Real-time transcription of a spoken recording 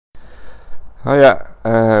Hiya,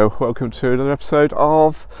 welcome to another episode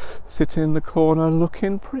of Sitting in the Corner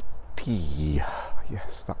Looking Pretty.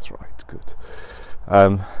 Yes, that's right, good.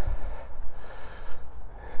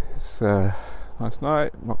 It's a nice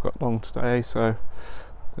night, not got long today, so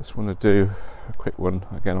just want to do a quick one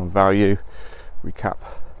again on value, recap,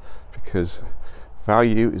 because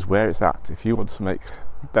value is where it's at. If you want to make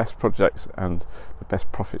the best projects and the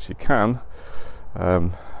best profits you can,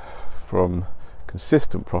 from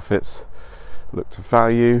consistent profits, look to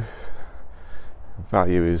value.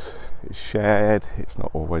 Value is shared, it's not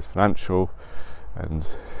always financial, and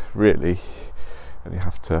really you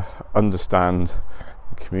have to understand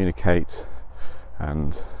and communicate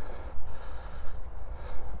and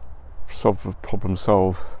problem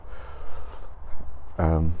solve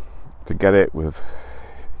to get it with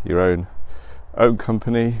your own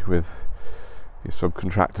company, with your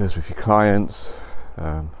subcontractors, with your clients,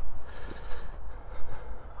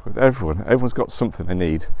 with everyone. Everyone's got something they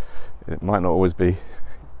need. It might not always be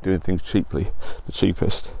doing things cheaply, the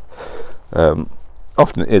cheapest.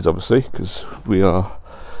 Often it is, obviously, because value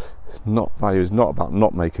is not about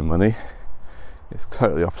not making money. It's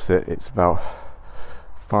totally opposite. It's about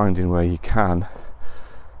finding where you can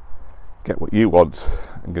get what you want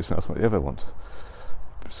and give someone else what you ever want.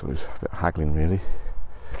 So it's a bit haggling, really.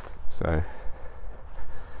 So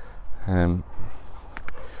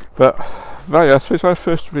but value, I suppose when I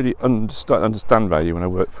first really understand value when I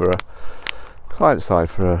worked for a client side,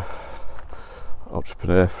 for an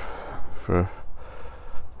entrepreneur for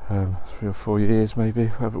 3 or 4 years, maybe,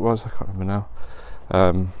 whatever it was, I can't remember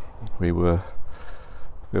now. We were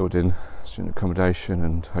building student accommodation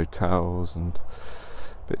and hotels and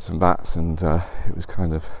bits and bats, and it was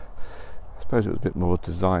kind of, I suppose it was a bit more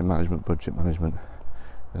design management, budget management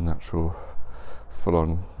than actual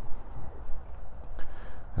full-on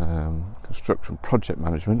construction project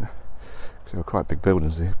management, because they were quite big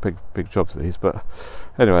buildings, big jobs these. But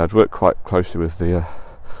anyway, I'd worked quite closely with the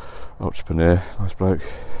entrepreneur, nice bloke.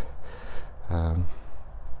 But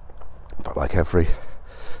like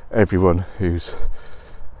everyone who's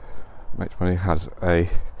makes money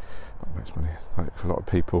like a lot of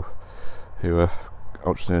people who are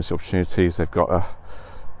entrepreneurs, opportunities, they've got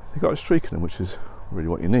a streak in them, which is really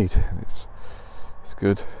what you need. And it's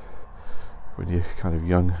good when you're kind of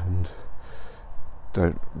young and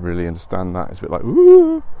don't really understand that. It's a bit like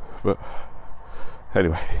ooh, but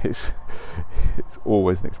anyway, it's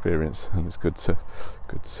always an experience, and it's good to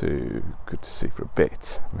see for a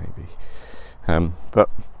bit, maybe. But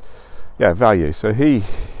yeah, value. So he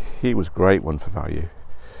was a great one for value.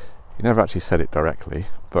 He never actually said it directly,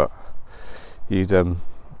 but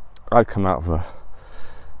I'd come out of a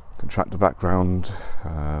contractor background,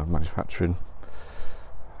 manufacturing.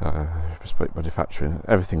 Bespoke manufacturing,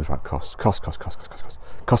 everything was about cost. Can't spend that,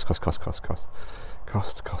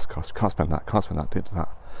 do that.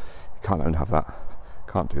 You can't own have that,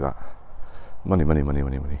 can't do that. Money.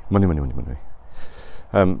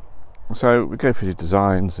 So we go through the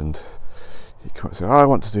designs, and you come and say, I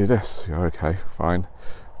want to do this. You're okay, fine,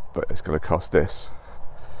 but it's going to cost this.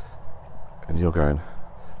 And you're going,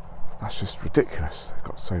 that's just ridiculous. They've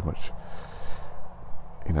got so much.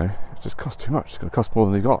 It just costs too much. It's going to cost more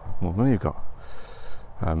than more money you've got.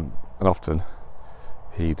 And often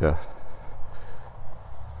he'd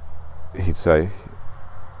say,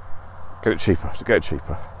 get it cheaper,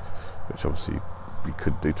 which obviously we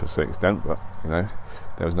could do to a certain extent, but there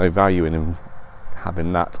was no value in him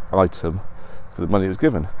having that item for the money he was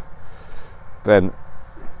given. Then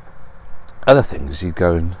other things, you'd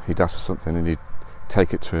go and he'd ask for something, and you'd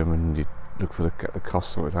take it to him, and you'd look get the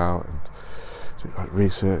cost sorted out, and do like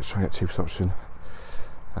research, try and get cheapest option,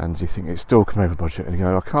 and you think it's still come over budget, and you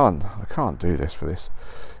go, I can't do this for this.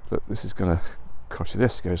 Look, this is going to cost you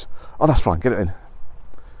this. He goes, oh, that's fine, get it in.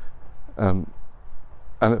 And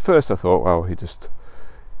at first I thought, well, he's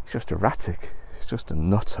just erratic. He's just a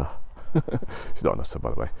nutter. He's not a nutter, by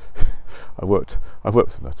the way. I worked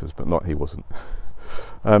with nutters, but he wasn't.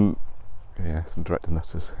 Yeah, some director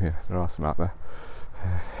nutters. Yeah, there are some out there.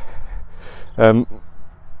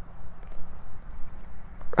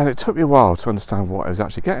 And it took me a while to understand what I was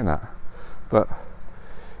actually getting at. But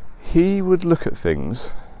he would look at things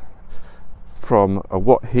from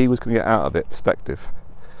what he was going to get out of it perspective.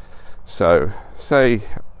 So, say,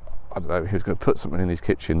 I don't know, he was going to put something in his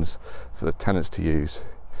kitchens for the tenants to use.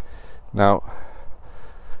 Now,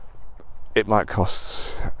 it might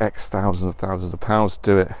cost X thousands of pounds to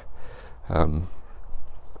do it.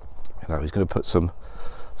 He's going to put some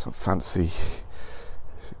fancy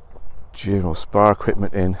gym or spa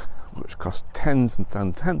equipment in, which costs tens of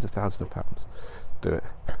thousands of pounds to do it.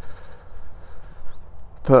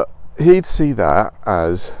 But he'd see that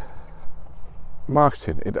as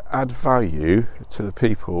marketing. It'd add value to the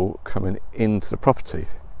people coming into the property.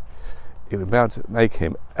 It would be able to make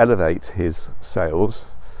him elevate his sales.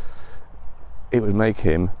 It would make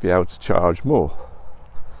him be able to charge more.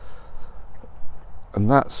 And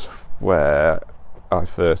that's where I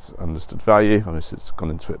first understood value. Obviously it's gone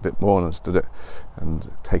into it a bit more and understood it and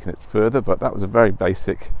taken it further, but that was a very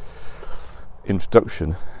basic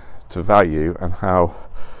introduction to value and how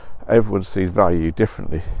everyone sees value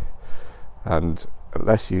differently. And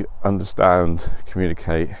unless you understand,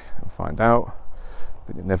 communicate and find out,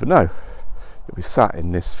 then you never know. You'll be sat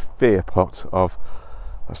in this fear pot of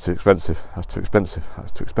that's too expensive, that's too expensive,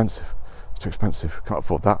 that's too expensive, it's too expensive, can't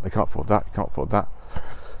afford that, they can't afford that, you can't afford that.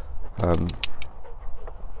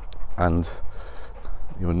 And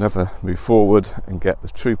you will never move forward and get the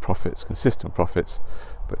true profits, consistent profits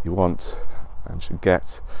that you want and should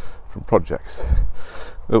get from projects.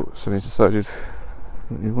 Oh, so he decided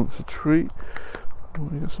he wants a treat. Oh,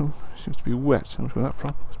 he got some, seems to be wet. How much was that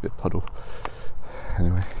from? It's a bit puddle.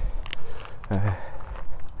 Anyway,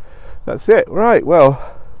 that's it. Right,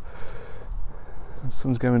 well, the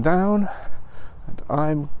sun's going down and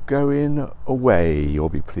I'm going away, you'll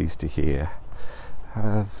be pleased to hear.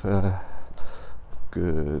 Have a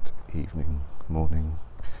good evening, morning,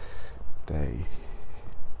 day,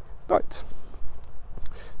 night.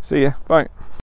 See ya, bye.